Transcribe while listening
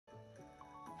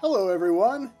Hello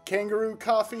everyone, Kangaroo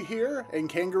Coffee here, and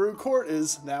Kangaroo Court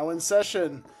is now in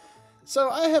session. So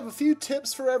I have a few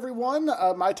tips for everyone,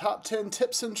 my top 10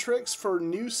 tips and tricks for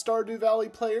new Stardew Valley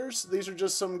players. These are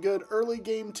just some good early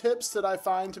game tips that I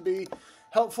find to be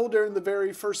helpful during the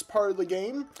very first part of the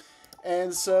game.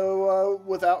 And so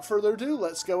without further ado,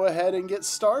 let's go ahead and get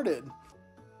started.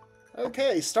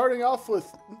 Okay, starting off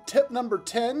with tip number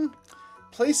 10,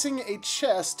 placing a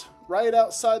chest right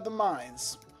outside the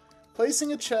mines.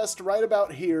 Placing a chest right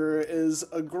about here is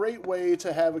a great way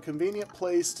to have a convenient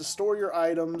place to store your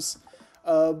items,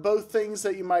 both things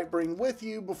that you might bring with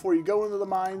you before you go into the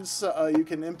mines. You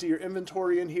can empty your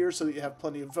inventory in here so that you have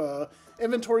plenty of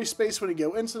inventory space when you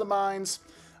go into the mines.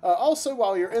 Also,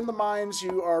 while you're in the mines,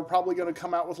 you are probably going to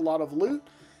come out with a lot of loot.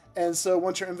 And so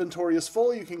once your inventory is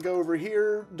full, you can go over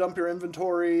here, dump your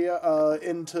inventory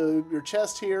into your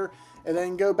chest here, and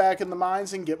then go back in the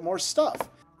mines and get more stuff.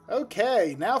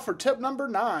 Okay, now for tip number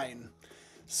 9.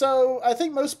 So, I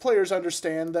think most players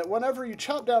understand that whenever you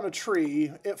chop down a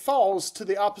tree, it falls to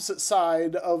the opposite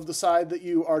side of the side that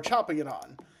you are chopping it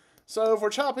on. So, if we're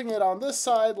chopping it on this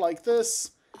side like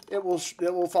this, it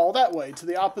will fall that way, to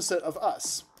the opposite of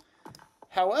us.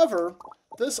 However,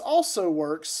 this also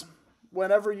works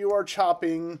whenever you are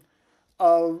chopping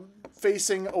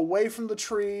facing away from the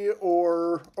tree,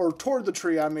 or toward the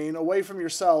tree, away from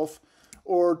yourself,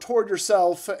 or toward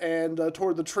yourself and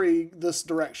toward the tree this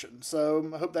direction. So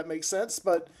I hope that makes sense,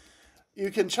 but you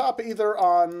can chop either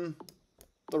on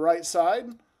the right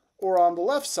side or on the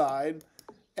left side,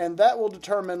 and that will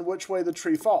determine which way the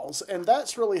tree falls. And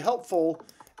that's really helpful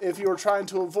if you're trying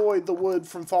to avoid the wood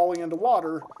from falling into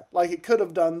water, like it could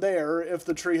have done there if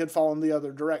the tree had fallen the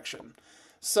other direction.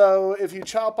 So if you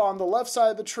chop on the left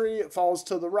side of the tree, it falls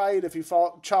to the right. If you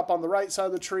chop on the right side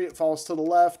of the tree, it falls to the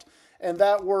left. And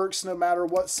that works no matter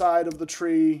what side of the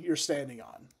tree you're standing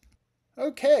on.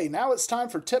 Okay, now it's time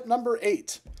for tip number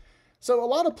 8. So a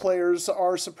lot of players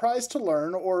are surprised to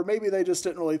learn, or maybe they just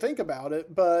didn't really think about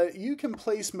it, but you can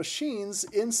place machines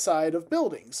inside of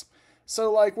buildings.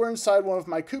 So like we're inside one of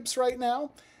my coops right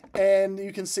now, and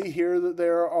you can see here that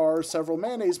there are several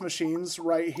mayonnaise machines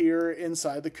right here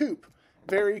inside the coop.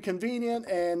 Very convenient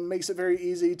and makes it very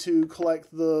easy to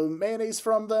collect the mayonnaise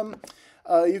from them.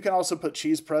 You can also put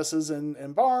cheese presses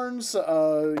in barns.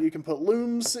 You can put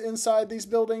looms inside these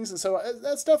buildings. And so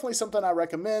that's definitely something I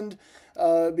recommend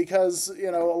because, you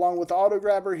know, along with the auto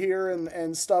grabber here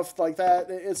and stuff like that,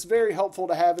 it's very helpful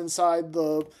to have inside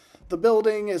the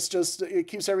building. It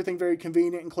keeps everything very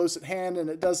convenient and close at hand, and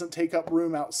it doesn't take up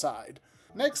room outside.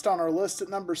 Next on our list at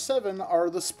number 7 are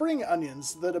the spring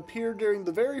onions that appear during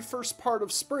the very first part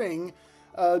of spring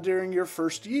during your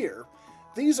first year.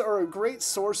 These are a great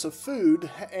source of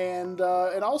food and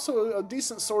also a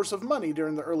decent source of money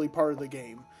during the early part of the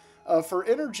game. For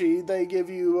energy, they give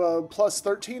you plus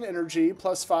 13 energy,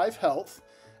 plus 5 health,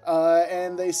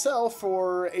 and they sell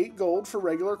for 8 gold for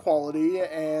regular quality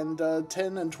and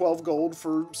 10 and 12 gold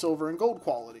for silver and gold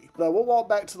quality. We'll walk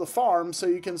back to the farm so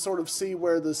you can sort of see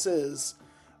where this is,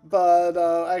 but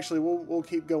actually we'll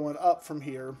keep going up from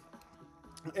here.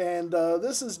 And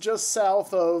this is just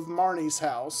south of Marnie's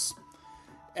house.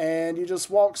 And you just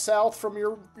walk south from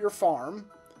your farm,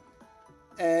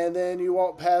 and then you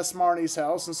walk past Marnie's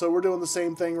house. And so we're doing the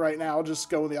same thing right now, just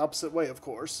going the opposite way, of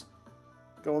course.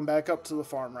 Going back up to the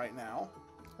farm right now.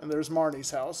 And there's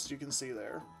Marnie's house, you can see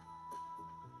there.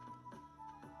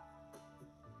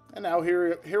 And now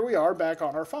here we are back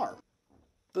on our farm.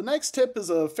 The next tip is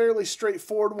a fairly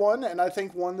straightforward one, and I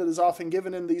think one that is often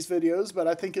given in these videos, but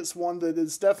I think it's one that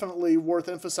is definitely worth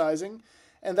emphasizing.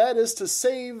 And that is to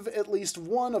save at least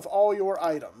one of all your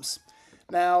items.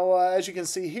 Now, as you can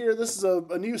see here, this is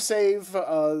a new save.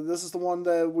 This is the one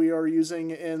that we are using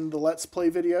in the Let's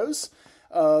Play videos,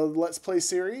 Let's Play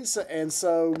series. And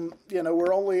so, you know,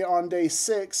 we're only on day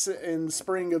 6 in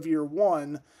spring of year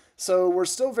 1. So we're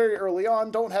still very early on,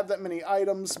 don't have that many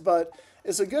items, but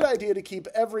it's a good idea to keep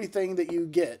everything that you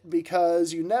get,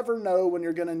 because you never know when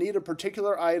you're going to need a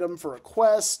particular item for a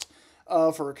quest,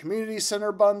 for a community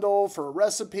center bundle, for a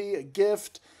recipe, a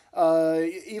gift.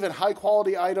 Even high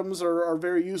quality items are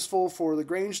very useful for the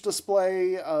Grange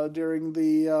display during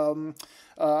the,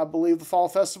 I believe, the Fall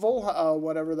Festival,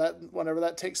 whenever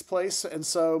that takes place. And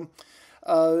so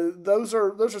those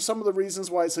are some of the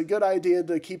reasons why it's a good idea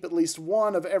to keep at least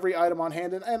one of every item on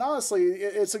hand. And honestly,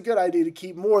 it's a good idea to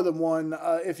keep more than one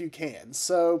if you can.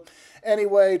 So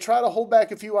anyway, try to hold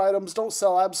back a few items. Don't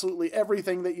sell absolutely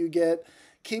everything that you get.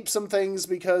 keep some things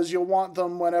because you'll want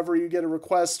them whenever you get a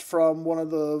request from one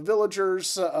of the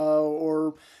villagers,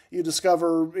 or you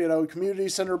discover, a community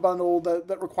center bundle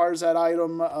that requires that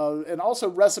item. And also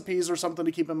recipes are something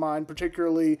to keep in mind,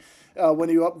 particularly when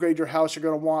you upgrade your house. You're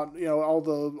going to want, all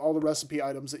the recipe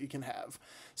items that you can have.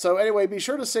 So anyway, be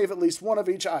sure to save at least one of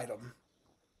each item.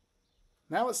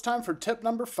 Now it's time for tip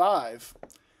number 5.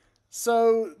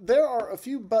 So there are a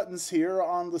few buttons here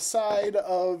on the side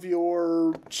of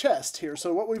your chest here.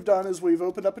 So what we've done is we've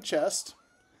opened up a chest.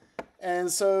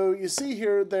 And so you see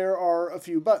here there are a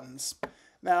few buttons.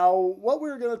 Now what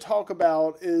we're going to talk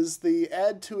about is the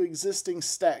Add to Existing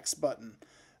Stacks button.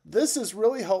 This is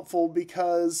really helpful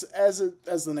because, as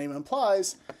the name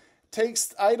implies,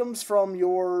 takes items from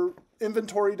your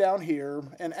inventory down here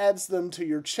and adds them to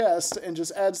your chest and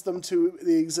just adds them to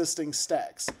the existing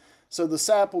stacks. So the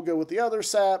sap will go with the other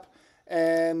sap,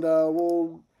 and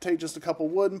we'll take just a couple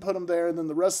wood and put them there, and then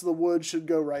the rest of the wood should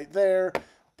go right there.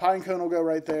 Pine cone will go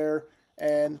right there,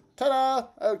 and ta-da!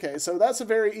 Okay, so that's a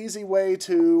very easy way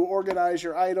to organize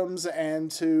your items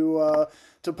and to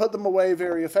put them away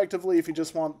very effectively. If you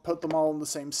just want to put them all in the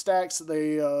same stacks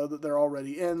that they're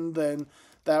already in, then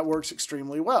that works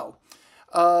extremely well.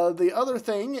 The other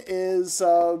thing is,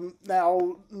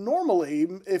 now, normally,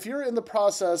 if you're in the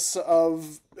process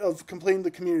of completing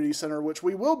the community center, which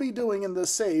we will be doing in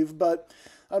this save, but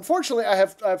unfortunately I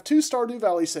have 2 Stardew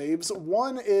Valley saves.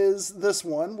 One is this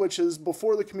one, which is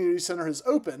before the community center has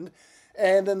opened,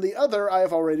 and then the other I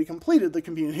have already completed the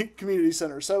community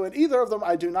center. So in either of them,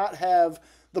 I do not have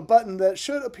the button that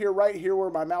should appear right here where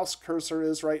my mouse cursor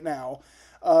is right now.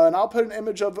 And I'll put an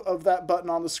image of that button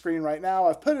on the screen right now.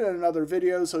 I've put it in another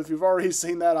video, so if you've already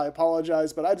seen that, I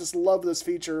apologize, but I just love this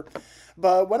feature.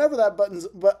 But whenever that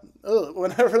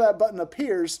button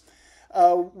appears,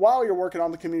 while you're working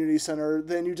on the community center,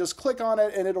 then you just click on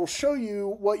it and it'll show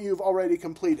you what you've already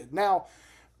completed. Now,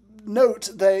 note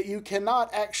that you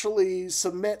cannot actually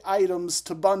submit items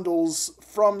to bundles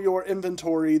from your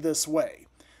inventory this way.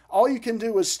 All you can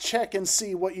do is check and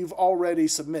see what you've already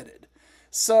submitted.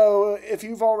 So if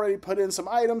you've already put in some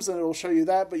items, then it'll show you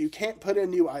that, but you can't put in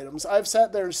new items. I've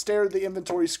sat there and stared at the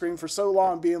inventory screen for so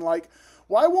long being like,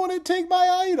 why won't it take my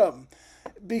item?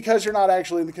 Because you're not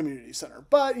actually in the community center,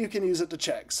 but you can use it to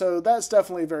check. So that's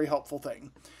definitely a very helpful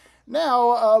thing.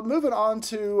 Now, moving on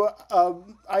to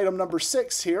item number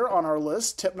 6 here on our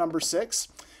list, tip number 6.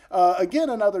 Again,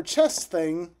 another chest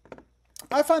thing.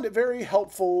 I find it very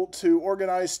helpful to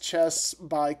organize chests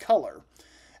by color.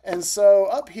 And so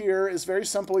up here is very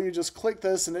simple. You just click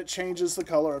this and it changes the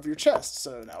color of your chest.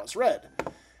 So now it's red.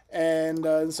 And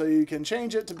so you can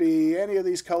change it to be any of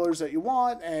these colors that you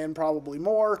want and probably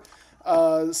more.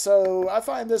 So I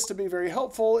find this to be very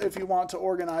helpful if you want to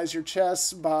organize your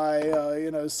chests by,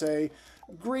 say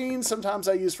green. Sometimes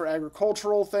I use for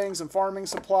agricultural things and farming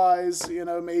supplies,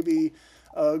 maybe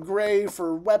gray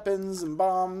for weapons and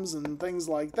bombs and things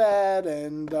like that,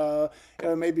 and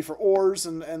maybe for ores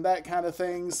and that kind of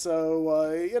thing.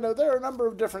 So there are a number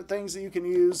of different things that you can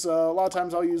use. A lot of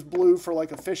times I'll use blue for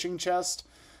like a fishing chest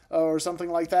or something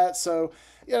like that. So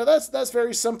that's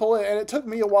very simple, and it took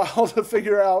me a while to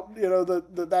figure out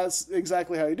that's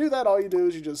exactly how you do that. All you do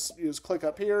is you just click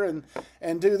up here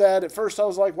and do that. At first I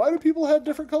was like, why do people have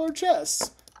different colored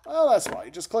chests? Well, that's why.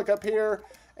 You just click up here,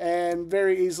 and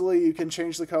very easily you can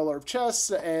change the color of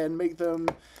chests and make them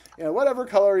whatever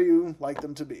color you like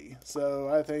them to be. So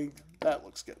I think that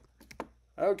looks good.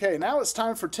 Okay, now it's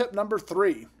time for tip number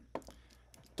 3.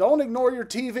 Don't ignore your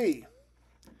TV.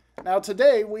 Now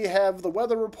today we have the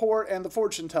weather report and the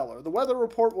fortune teller. The weather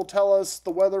report will tell us the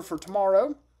weather for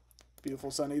tomorrow, beautiful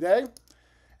sunny day,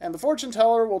 and the fortune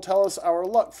teller will tell us our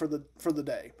luck for the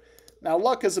day. Now,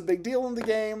 luck is a big deal in the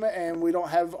game, and we don't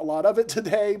have a lot of it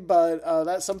today, but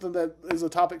that's something that is a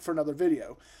topic for another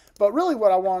video. But really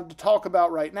what I wanted to talk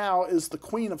about right now is the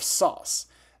Queen of Sauce.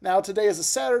 Now, today is a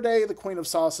Saturday. The Queen of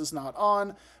Sauce is not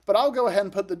on, but I'll go ahead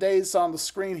and put the days on the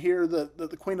screen here that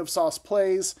the Queen of Sauce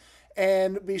plays,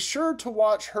 and be sure to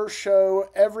watch her show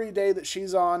every day that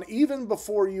she's on, even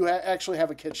before you actually have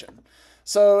a kitchen.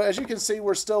 So, as you can see,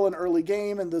 we're still in early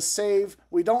game in this save.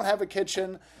 We don't have a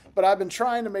kitchen, but I've been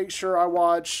trying to make sure I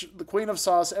watch the Queen of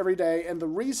Sauce every day, and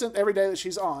every day that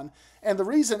she's on, and the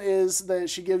reason is that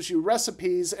she gives you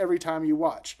recipes every time you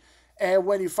watch. And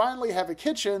when you finally have a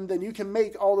kitchen, then you can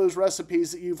make all those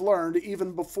recipes that you've learned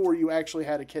even before you actually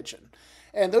had a kitchen.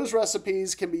 And those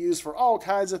recipes can be used for all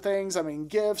kinds of things. I mean,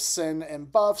 gifts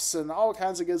and buffs and all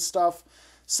kinds of good stuff.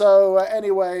 So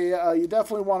anyway, you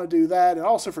definitely want to do that, and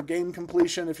also for game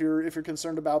completion if you're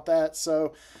concerned about that.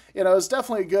 So, you know, it's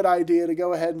definitely a good idea to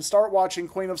go ahead and start watching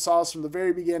Queen of Sauce from the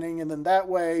very beginning, and then that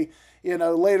way, you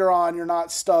know, later on you're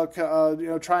not stuck, you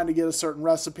know, trying to get a certain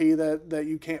recipe that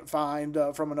you can't find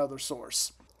from another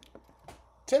source.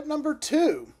 Tip number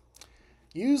 2,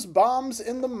 use bombs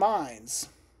in the mines.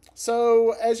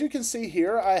 So as you can see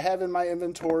here, I have in my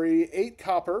inventory 8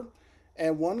 copper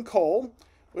and 1 coal,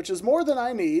 which is more than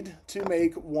I need to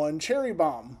make 1 cherry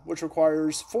bomb, which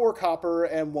requires 4 copper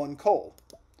and 1 coal.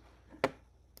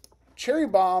 Cherry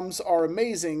bombs are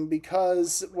amazing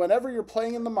because whenever you're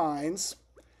playing in the mines,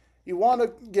 you want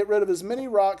to get rid of as many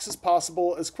rocks as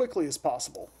possible as quickly as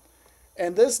possible.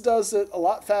 And this does it a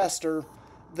lot faster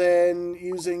than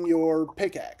using your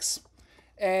pickaxe.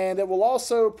 And it will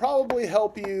also probably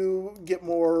help you get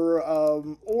more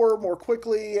ore more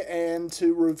quickly and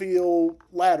to reveal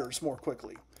ladders more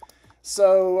quickly.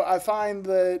 So I find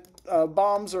that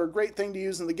bombs are a great thing to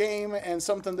use in the game and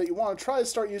something that you want to try to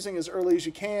start using as early as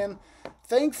you can.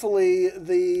 Thankfully,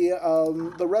 the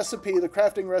recipe, the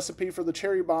crafting recipe for the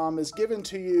cherry bomb is given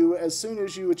to you as soon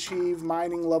as you achieve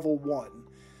mining level 1.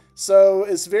 So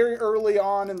it's very early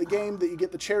on in the game that you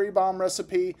get the cherry bomb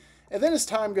recipe. And then as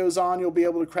time goes on, you'll be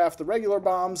able to craft the regular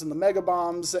bombs and the mega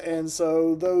bombs, and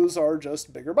so those are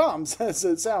just bigger bombs, as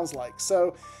it sounds like.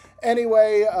 So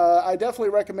anyway, I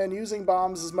definitely recommend using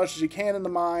bombs as much as you can in the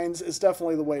mines. It's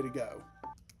definitely the way to go.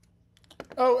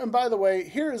 Oh, and by the way,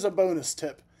 here is a bonus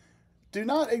tip. Do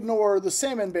not ignore the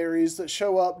salmon berries that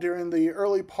show up during the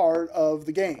early part of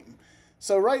the game.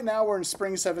 So right now we're in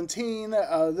Spring 17.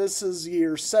 This is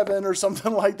year 7 or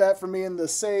something like that for me in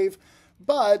this save,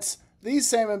 but these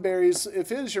salmon berries,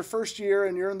 if it is your first year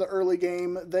and you're in the early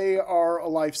game, they are a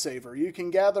lifesaver. You can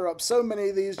gather up so many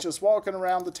of these just walking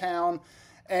around the town,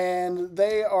 and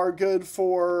they are good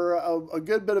for a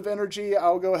good bit of energy.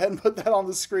 I'll go ahead and put that on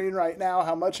the screen right now,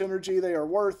 how much energy they are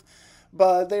worth.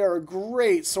 But they are a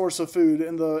great source of food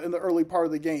in the early part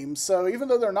of the game. So even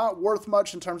though they're not worth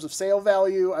much in terms of sale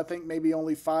value, I think maybe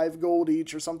only 5 gold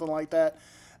each or something like that,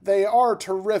 they are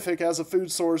terrific as a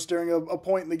food source during a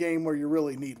point in the game where you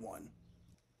really need one.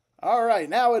 Alright,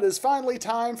 now it is finally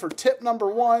time for tip number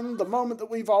 1, the moment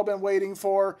that we've all been waiting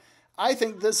for. I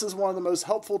think this is one of the most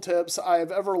helpful tips I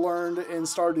have ever learned in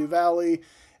Stardew Valley.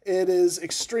 It is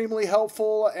extremely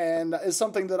helpful and is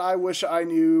something that I wish I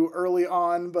knew early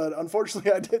on, but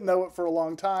unfortunately I didn't know it for a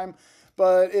long time.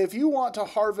 But if you want to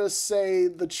harvest, say,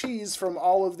 the cheese from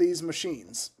all of these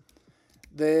machines,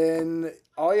 then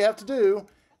all you have to do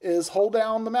is hold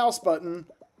down the mouse button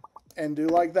and do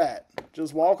like that.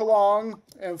 Just walk along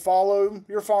and follow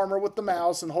your farmer with the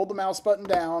mouse and hold the mouse button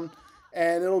down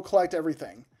and it'll collect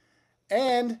everything.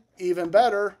 And even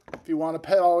better, if you want to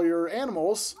pet all your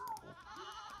animals,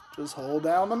 just hold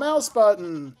down the mouse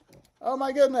button. Oh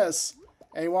my goodness.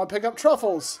 And you want to pick up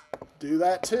truffles, do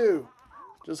that too.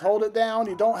 Just hold it down.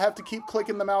 You don't have to keep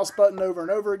clicking the mouse button over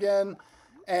and over again.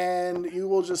 And you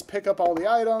will just pick up all the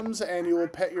items and you will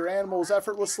pet your animals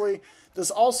effortlessly.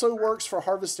 This also works for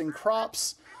harvesting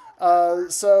crops.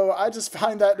 So I just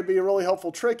find that to be a really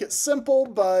helpful trick. It's simple,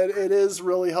 but it is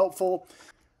really helpful.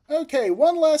 Okay,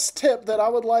 one last tip that I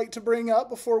would like to bring up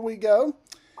before we go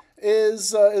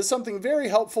is something very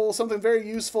helpful, something very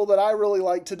useful that I really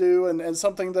like to do, and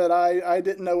something that I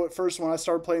didn't know at first when I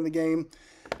started playing the game.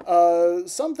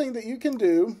 Something that you can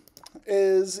do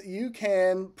is you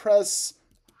can press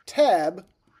Tab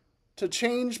to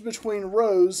change between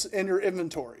rows in your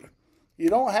inventory. You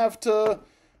don't have to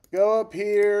go up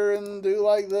here and do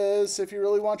like this if you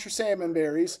really want your salmon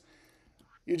berries.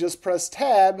 You just press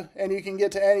Tab and you can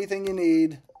get to anything you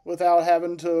need without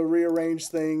having to rearrange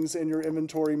things in your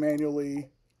inventory manually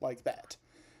like that.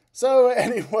 So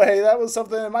anyway, that was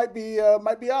something that might be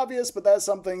obvious, but that's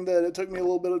something that it took me a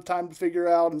little bit of time to figure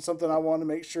out and something I want to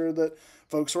make sure that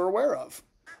folks were aware of.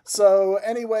 So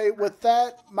anyway, with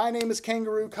that, my name is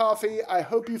Kangaroo Coffee. I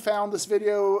hope you found this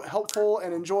video helpful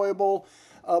and enjoyable.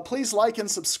 Please like and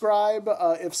subscribe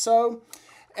if so.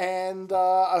 And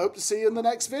I hope to see you in the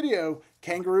next video.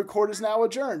 Kangaroo Court is now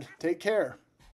adjourned. Take care.